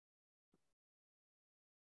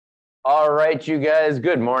All right, you guys,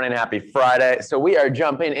 good morning. Happy Friday. So we are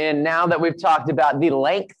jumping in now that we've talked about the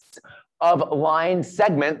lengths of line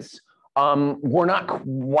segments. We're not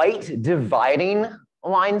quite dividing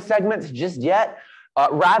line segments just yet.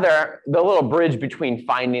 Rather, the little bridge between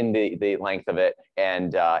finding the length of it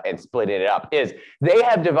and splitting it up is they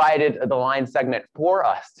have divided the line segment for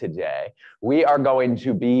us today. We are going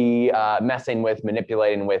to be messing with,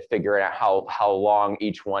 manipulating with, figuring out how long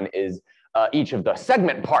each one is. Each of the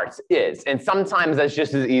segment parts is. And sometimes that's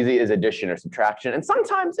just as easy as addition or subtraction. And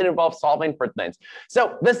sometimes it involves solving for things.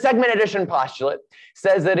 So the segment addition postulate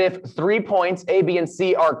says that if 3 points, A, B, and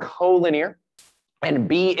C, are collinear, and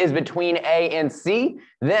B is between A and C,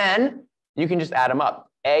 then you can just add them up.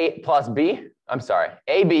 AB,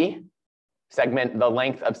 segment, the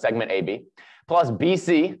length of segment AB, plus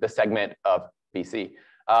BC, the segment of BC,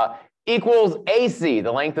 equals AC,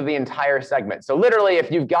 the length of the entire segment. So literally, if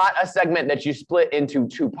you've got a segment that you split into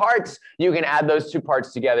 2 parts, you can add those 2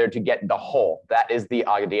 parts together to get the whole. That is the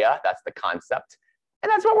idea. That's the concept. And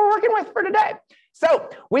that's what we're working with for today. So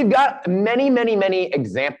we've got many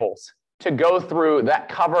examples to go through that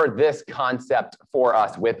cover this concept for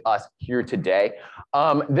us with us here today.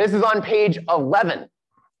 This is on page 11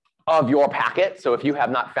 of your packet. So if you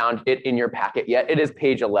have not found it in your packet yet, it is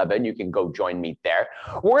page 11. You can go join me there.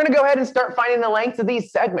 We're going to go ahead and start finding the lengths of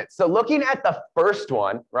these segments. So looking at the first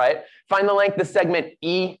one, right, find the length of segment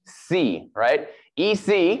EC, right?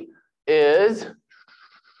 EC is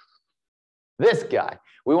this guy.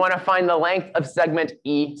 We want to find the length of segment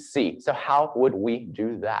EC. So how would we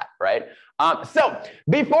do that, right? So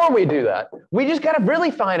before we do that, we just got to really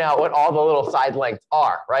find out what all the little side lengths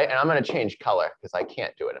are, right? And I'm going to change color because I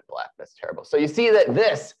can't do it in black. That's terrible. So you see that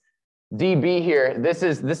this DB here, this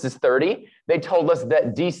is 30. They told us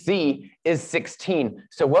that DC is 16.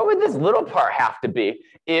 So what would this little part have to be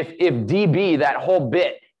if DB, that whole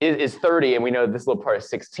bit, is 30 and we know this little part is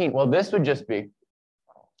 16? Well, this would just be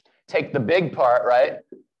take the big part, right,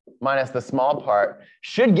 minus the small part,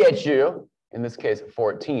 should get you, in this case,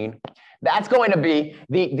 14. That's going to be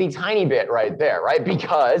the tiny bit right there, right?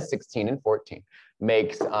 Because 16 and 14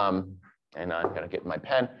 makes, and I'm going to get my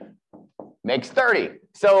pen, makes 30.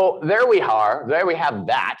 So there we are. There we have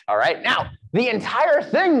that, all right? Now, the entire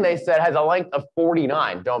thing, they said, has a length of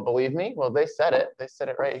 49. Don't believe me? Well, they said it. They said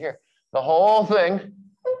it right here. The whole thing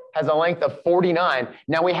has a length of 49.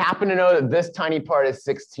 Now we happen to know that this tiny part is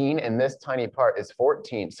 16 and this tiny part is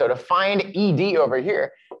 14. So to find ED over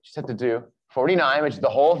here, you just have to do 49, which is the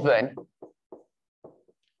whole thing,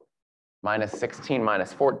 minus 16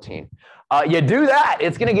 minus 14. You do that,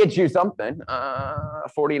 it's going to get you something.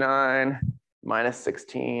 49 minus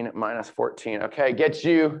 16 minus 14. Okay, gets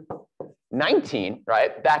you 19,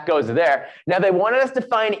 right? That goes there. Now they wanted us to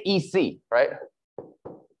find EC, right?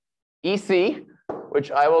 EC,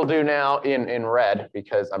 which I will do now in red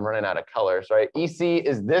because I'm running out of colors, right? EC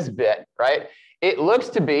is this bit, right? It looks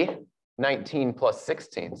to be 19 plus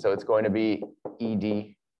 16. So it's going to be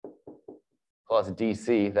ED plus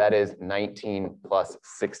DC. That is 19 plus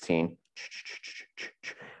 16,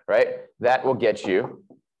 right? That will get you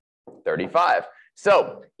 35.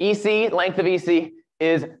 So EC, length of EC,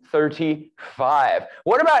 is 35.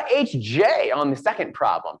 What about HJ on the second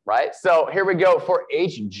problem, right? So here we go for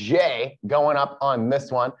HJ going up on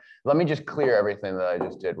this one. Let me just clear everything that I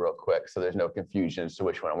just did real quick so there's no confusion as to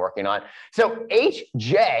which one I'm working on. So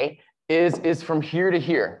HJ is from here to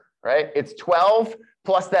here, right? It's 12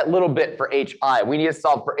 plus that little bit for HI. We need to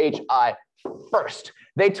solve for HI first.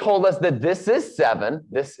 They told us that this is 7,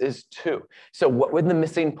 this is 2. So what would the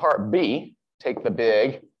missing part be? Take the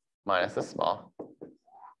big minus the small.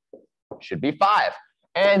 Should be 5.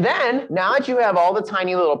 And then now that you have all the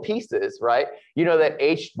tiny little pieces, right, you know that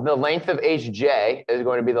the length of HJ is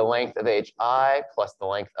going to be the length of HI plus the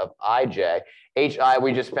length of IJ. HI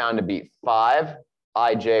we just found to be 5.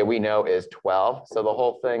 IJ we know is 12. So the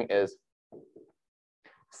whole thing is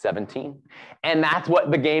 17. And that's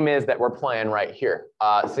what the game is that we're playing right here.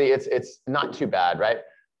 See, it's not too bad, right?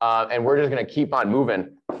 And we're just going to keep on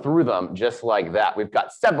moving through them just like that. We've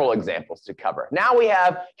got several examples to cover. Now we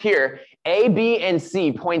have here A, B, and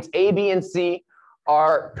C. Points A, B, and C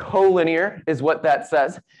are collinear is what that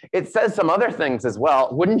says. It says some other things as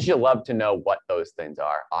well. Wouldn't you love to know what those things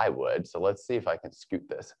are? I would. So let's see if I can scoot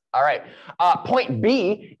this. All right. Point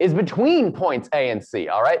B is between points A and C.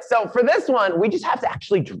 All right. So for this one, we just have to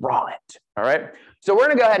actually draw it. All right. So we're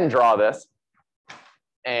going to go ahead and draw this.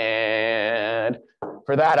 And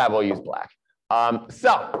for that, I will use black.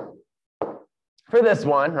 So for this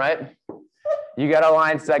one, right, you got a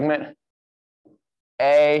line segment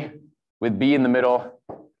A with B in the middle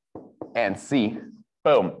and C.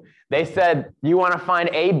 Boom. They said you want to find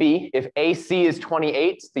AB. If AC is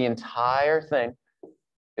 28, the entire thing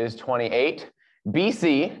is 28.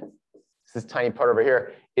 BC, this tiny part over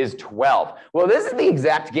here, is 12. Well, this is the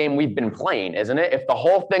exact game we've been playing, isn't it? If the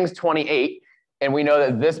whole thing's 28 and we know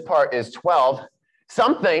that this part is 12,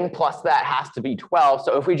 something plus that has to be 12.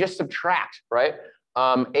 So if we just subtract, right,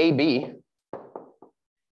 AB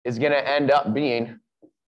is going to end up being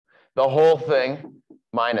the whole thing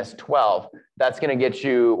minus 12. That's going to get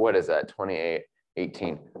you, what is that, 28,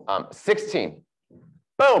 18, 16.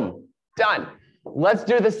 Boom, done. Let's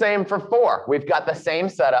do the same for 4. We've got the same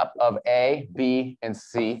setup of A, B, and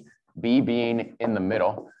C, B being in the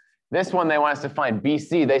middle. This one, they want us to find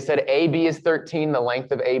BC. They said AB is 13. The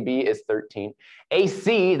length of AB is 13.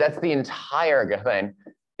 AC, that's the entire thing,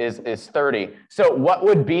 is 30. So what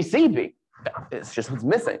would BC be? It's just what's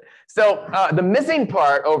missing. So the missing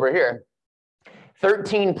part over here,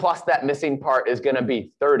 13 plus that missing part is going to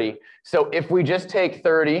be 30. So if we just take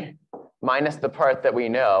 30 minus the part that we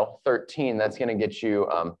know, 13, that's going to get you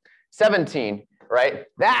 17, right?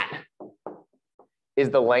 That is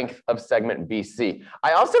the length of segment BC.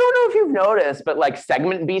 I also don't know if you've noticed, but like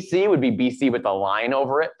segment BC would be BC with a line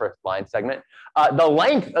over it for line segment. The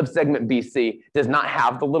length of segment BC does not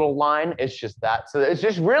have the little line. It's just that. So it's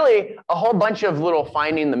just really a whole bunch of little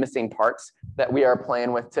finding the missing parts that we are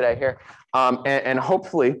playing with today here. And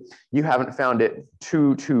hopefully you haven't found it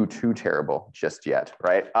too terrible just yet,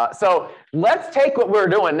 right? So let's take what we're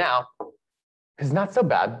doing now. It's not so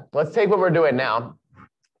bad. Let's take what we're doing now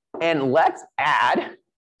and let's add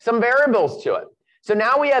some variables to it. So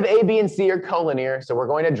now we have A, B, and C are collinear. So we're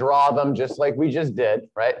going to draw them just like we just did,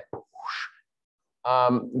 right?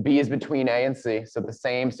 B is between A and C. So the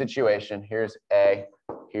same situation. Here's A,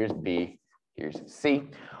 here's B, here's C.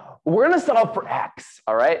 We're going to solve for X,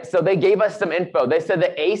 all right? So they gave us some info. They said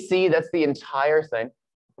that AC, that's the entire thing,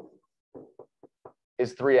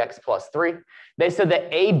 is 3x plus 3. They said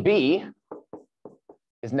that AB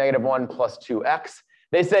is -1 plus 2x.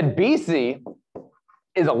 They said BC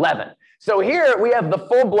is 11. So here we have the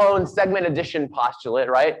full-blown segment addition postulate,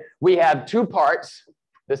 right? We have two parts,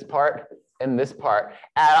 this part and this part,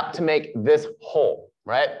 add up to make this whole,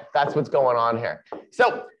 right? That's what's going on here.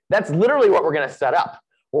 So that's literally what we're going to set up.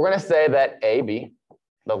 We're going to say that AB,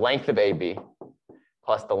 the length of AB,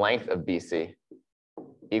 plus the length of BC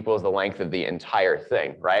equals the length of the entire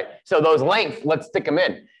thing, right? So those lengths, let's stick them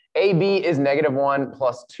in. AB is -1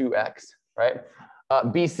 plus 2x, right?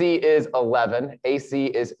 BC is 11. AC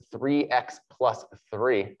is 3x plus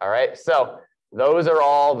 3, all right? So those are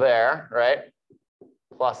all there, right?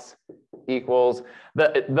 Plus equals,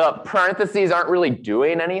 the parentheses aren't really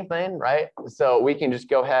doing anything, right? So we can just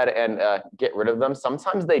go ahead and get rid of them.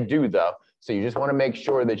 Sometimes they do though. So you just want to make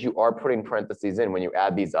sure that you are putting parentheses in when you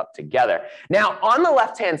add these up together. Now on the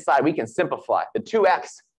left-hand side, we can simplify. The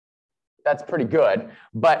 2x, that's pretty good.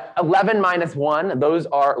 But 11 minus 1, those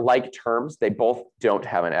are like terms. They both don't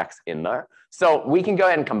have an x in there. So we can go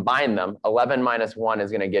ahead and combine them. 11 minus 1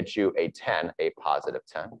 is going to get you a 10, a positive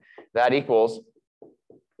 10. That equals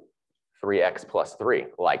 3x plus 3,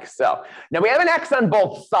 like so. Now we have an x on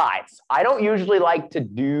both sides. I don't usually like to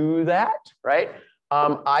do that, right?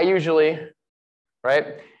 I usually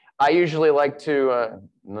like to,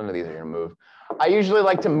 none of these are going to move. I usually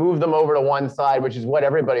like to move them over to one side, which is what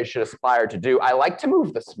everybody should aspire to do. I like to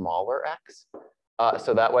move the smaller x,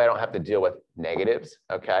 so that way I don't have to deal with negatives,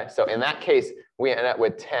 okay? So in that case, we end up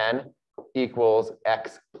with 10 equals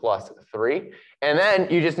x plus 3. And then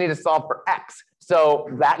you just need to solve for x. So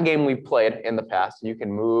that game we've played in the past, you can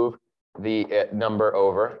move the number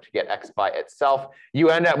over to get x by itself. You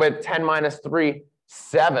end up with 10 minus 3,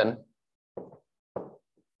 7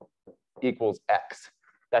 equals x.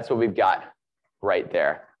 That's what we've got right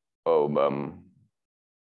there.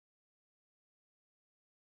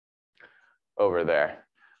 Over there.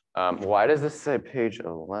 Why does this say page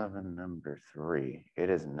 11, number 3? It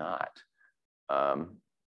is not.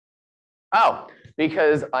 Oh,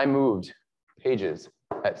 because I moved pages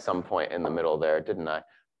at some point in the middle there, didn't I?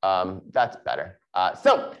 That's better.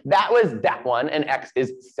 So that was that one, and x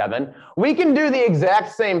is 7. We can do the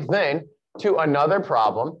exact same thing to another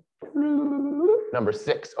problem, number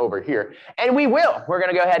 6 over here. And we will. We're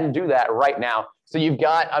going to go ahead and do that right now. So you've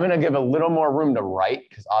got, I'm going to give a little more room to write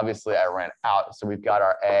because obviously I ran out. So we've got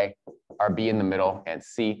our A, our B in the middle, and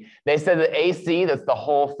C. They said that AC, that's the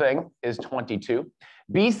whole thing, is 22.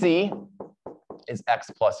 BC is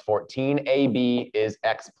x plus 14. AB is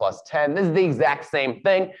x plus 10. This is the exact same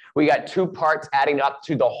thing. We got two parts adding up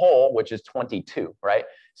to the whole, which is 22, right?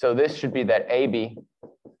 So this should be that AB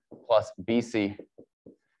plus BC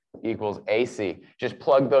equals AC. Just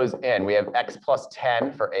plug those in. We have x plus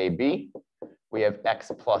 10 for AB. We have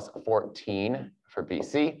x plus 14 for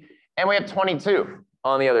BC. And we have 22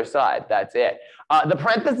 on the other side. That's it. The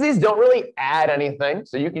parentheses don't really add anything,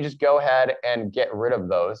 so you can just go ahead and get rid of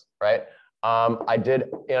those, right? I did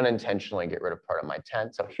unintentionally get rid of part of my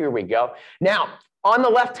 10, so here we go. Now, on the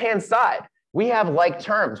left-hand side, we have like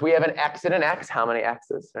terms. We have an x and an x. How many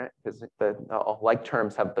x's, right? Because the like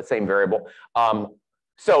terms have the same variable.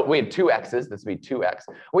 So we have two x's, this would be 2x.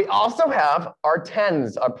 We also have our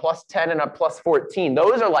 10s, our plus 10 and our plus 14.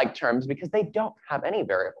 Those are like terms because they don't have any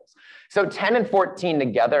variables. So 10 and 14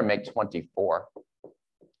 together make 24.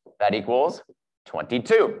 That equals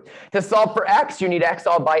 22. To solve for x, you need x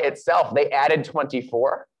all by itself. They added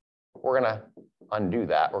 24. We're going to undo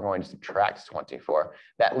that. We're going to subtract 24.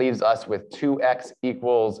 That leaves us with 2x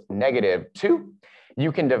equals -2.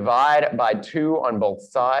 You can divide by 2 on both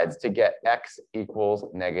sides to get x equals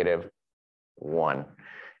 -1.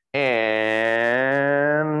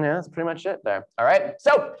 And yeah, that's pretty much it there. All right,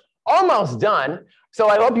 so almost done. So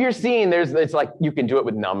I hope you're seeing it's like you can do it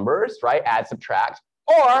with numbers, right? Add, subtract,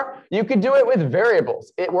 or you could do it with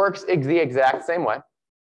variables. It works the exact same way.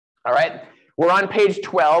 All right. We're on page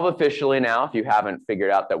 12 officially now, if you haven't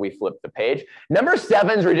figured out that we flipped the page. Number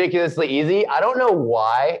 7 is ridiculously easy. I don't know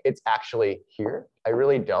why it's actually here. I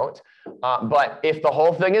really don't. But if the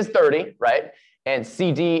whole thing is 30, right, and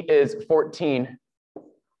CD is 14,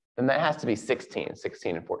 then that has to be 16.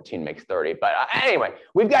 16 and 14 makes 30. But anyway,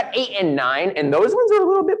 we've got 8 and 9, and those ones are a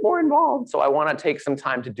little bit more involved. So I want to take some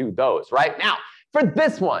time to do those, right? Now, for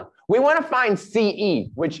this one, we want to find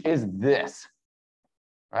CE, which is this,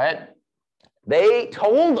 right? They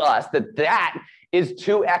told us that that is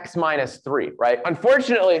 2x minus 3, right?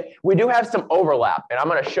 Unfortunately, we do have some overlap, and I'm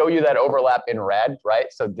going to show you that overlap in red,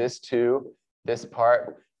 right? So this 2, this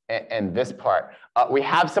part, and this part. We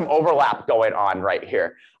have some overlap going on right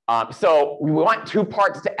here. So we want 2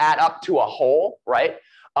 parts to add up to a whole, right?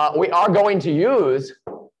 We are going to use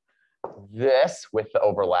this with the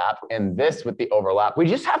overlap and this with the overlap. We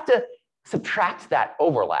just have to subtract that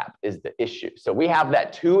overlap is the issue. So we have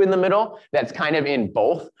that 2 in the middle that's kind of in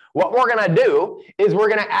both. What we're going to do is we're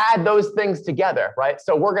going to add those things together, right?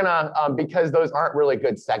 So we're going to, because those aren't really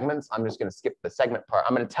good segments, I'm just going to skip the segment part.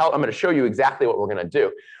 I'm going to show you exactly what we're going to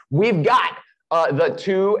do. We've got the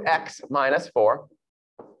 2x minus 4,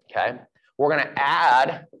 okay? We're going to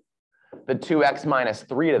add the 2x minus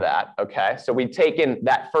 3 to that, okay? So we've taken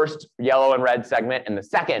that first yellow and red segment and the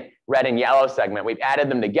second red and yellow segment. We've added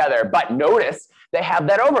them together, but notice they have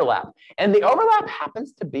that overlap. And the overlap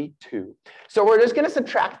happens to be 2. So we're just going to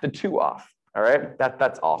subtract the 2 off, all right?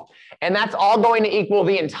 That's all. And that's all going to equal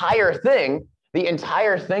the entire thing. The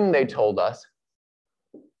entire thing they told us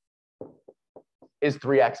is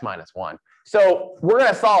 3x minus 1. So we're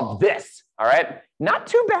going to solve this, all right? Not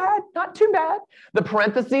too bad, not too bad. The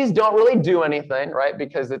parentheses don't really do anything, right?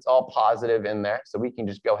 Because it's all positive in there. So we can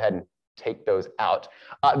just go ahead and take those out.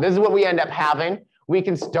 This is what we end up having. We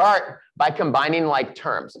can start by combining like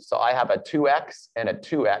terms. So I have a 2x and a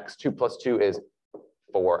 2x. 2 plus 2 is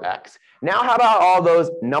 4x. Now how about all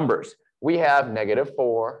those numbers? We have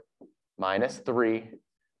 -4, -3,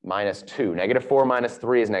 -2. -4 minus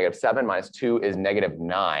 3 is -7, minus 2 is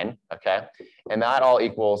 -9, okay? And that all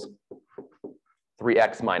equals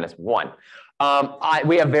 3x minus 1.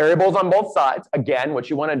 We have variables on both sides. Again,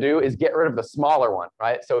 what you want to do is get rid of the smaller one,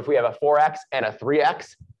 right? So if we have a 4x and a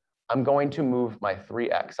 3x, I'm going to move my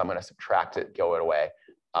 3x. I'm going to subtract it, go it away.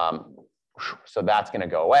 So that's going to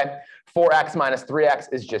go away. 4x minus 3x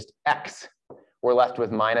is just x. We're left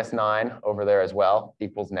with -9 over there as well,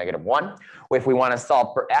 equals -1. If we want to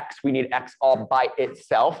solve for x, we need x all by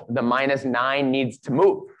itself. The -9 needs to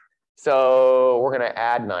move. So we're going to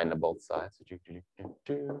add 9 to both sides. You're going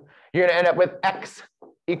to end up with x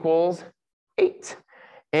equals 8.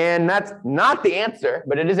 And that's not the answer,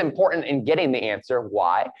 but it is important in getting the answer.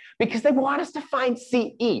 Why? Because they want us to find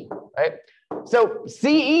CE, right? So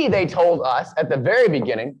CE, they told us at the very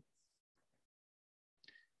beginning,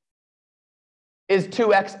 is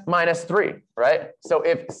 2x minus 3, right? So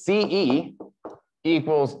if CE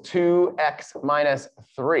equals 2x minus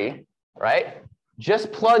 3, right?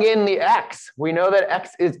 Just plug in the x. We know that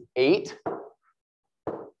x is 8.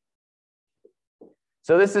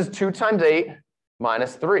 So this is 2 times 8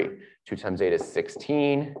 minus 3. 2 times 8 is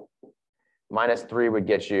 16. Minus 3 would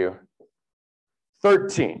get you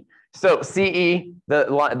 13. So CE, the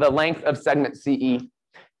length of segment CE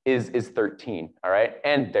is 13, all right?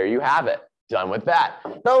 And there you have it. Done with that.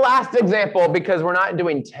 The last example, because we're not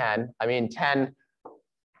doing 10. I mean, 10,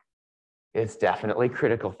 it's definitely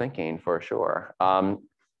critical thinking for sure.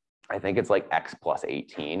 I think it's like x plus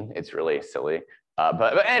 18. It's really silly.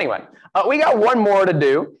 But anyway, we got one more to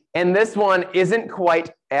do. And this one isn't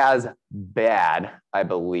quite as bad, I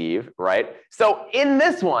believe, right? So in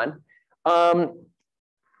this one,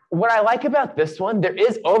 what I like about this one, there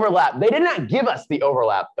is overlap. They did not give us the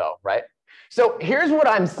overlap though, right? So here's what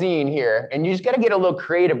I'm seeing here, and you just got to get a little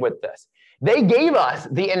creative with this. They gave us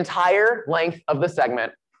the entire length of the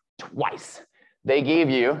segment twice. They gave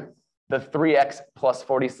you the 3x plus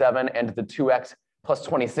 47 and the 2x plus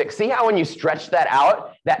 26. See how when you stretch that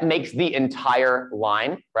out, that makes the entire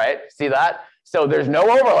line, right? See that? So there's no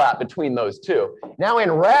overlap between those two. Now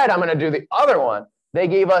in red, I'm going to do the other one. They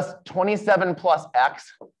gave us 27 plus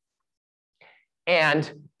x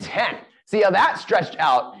and 10. See how that stretched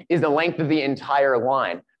out is the length of the entire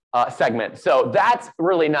line segment. So that's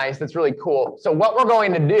really nice. That's really cool. So what we're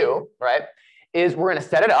going to do, right, is we're going to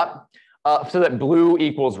set it up so that blue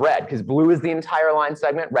equals red, because blue is the entire line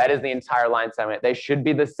segment, red is the entire line segment. They should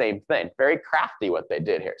be the same thing. Very crafty what they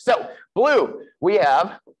did here. So blue, we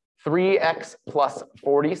have 3x plus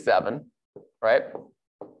 47, right,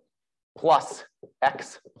 plus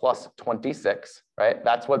x plus 26, right?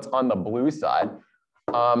 That's what's on the blue side.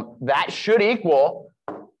 That should equal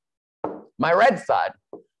my red side,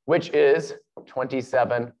 which is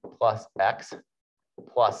 27 plus x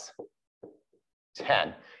plus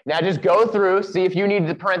 10. Now just go through, see if you need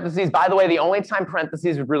the parentheses. By the way, the only time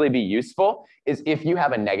parentheses would really be useful is if you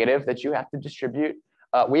have a negative that you have to distribute.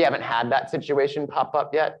 We haven't had that situation pop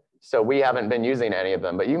up yet, so we haven't been using any of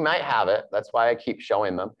them, but you might have it. That's why I keep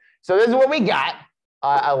showing them. So this is what we got.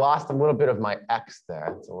 I lost a little bit of my x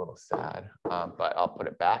there. It's a little sad, but I'll put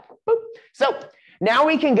it back. Boop. So now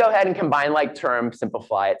we can go ahead and combine like terms,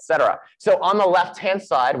 simplify, etc. So on the left-hand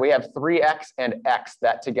side, we have 3x and x.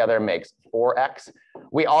 That together makes 4x.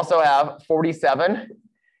 We also have 47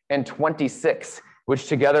 and 26, which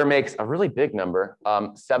together makes a really big number,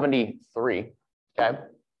 73, okay?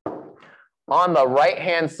 On the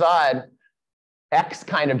right-hand side, x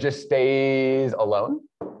kind of just stays alone,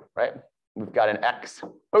 right? We've got an x,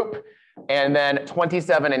 boop, and then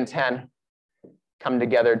 27 and 10 come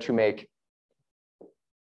together to make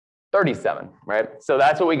 37, right? So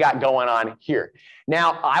that's what we got going on here.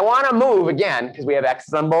 Now, I want to move again, because we have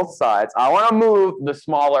x's on both sides. I want to move the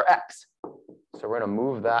smaller x. So we're going to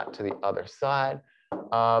move that to the other side.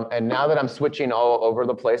 And now that I'm switching all over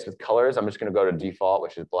the place with colors, I'm just going to go to default,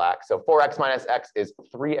 which is black. So 4x minus x is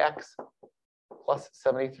 3x plus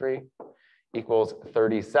 73 equals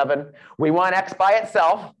 37. We want x by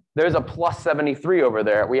itself. There's a plus 73 over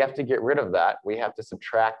there. We have to get rid of that. We have to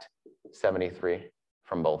subtract 73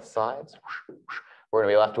 from both sides. We're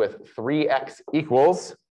going to be left with 3x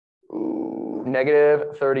equals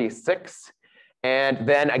negative 36. And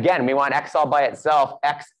then again, we want x all by itself.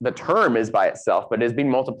 X, the term is by itself, but it is being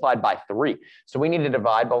multiplied by 3. So we need to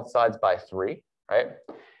divide both sides by 3, right?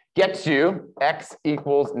 Get to x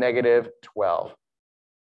equals negative 12.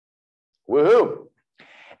 Woohoo!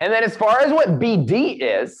 And then as far as what BD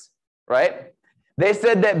is, right? They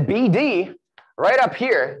said that BD, right up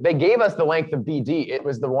here, they gave us the length of BD. It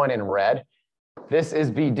was the one in red. This is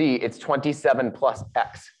BD. It's 27 plus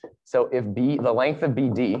x. So if the length of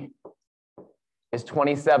BD is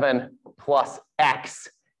 27 plus x,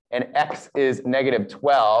 and x is negative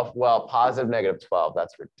 12, well, positive negative 12,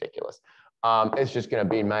 that's ridiculous. It's just going to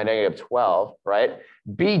be my negative 12, right?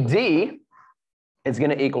 BD is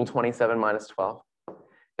going to equal 27 minus 12.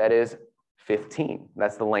 That is 15.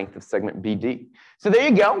 That's the length of segment BD. So there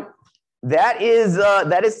you go. That is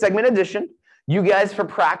segment addition. You guys, for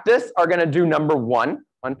practice, are going to do number 1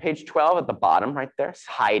 on page 12 at the bottom right there, it's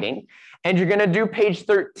hiding. And you're going to do page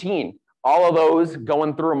 13. All of those,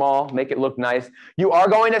 going through them all, make it look nice. You are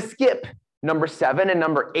going to skip number 7 and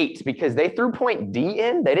number 8 because they threw point D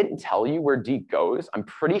in. They didn't tell you where D goes. I'm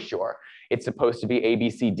pretty sure it's supposed to be A,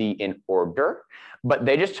 B, C, D in order, but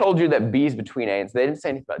they just told you that B is between A, and so they didn't say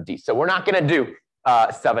anything about D. So we're not going to do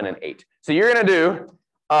 7 and 8. So you're going to do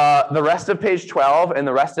the rest of page 12 and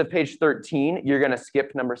the rest of page 13. You're going to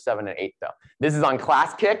skip number 7 and 8 though. This is on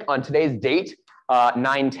Class Kick on today's date,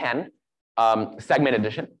 9/10, segment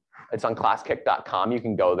addition. It's on classkick.com. You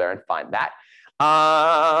can go there and find that.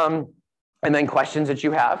 And then questions that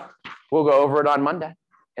you have, we'll go over it on Monday.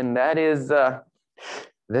 And that is,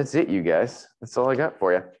 that's it, you guys. That's all I got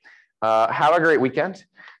for you. Have a great weekend.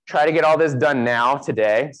 Try to get all this done now,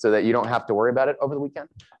 today, so that you don't have to worry about it over the weekend.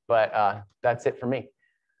 But that's it for me.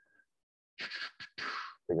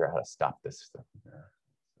 Figure out how to stop this stuff.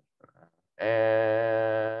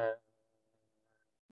 And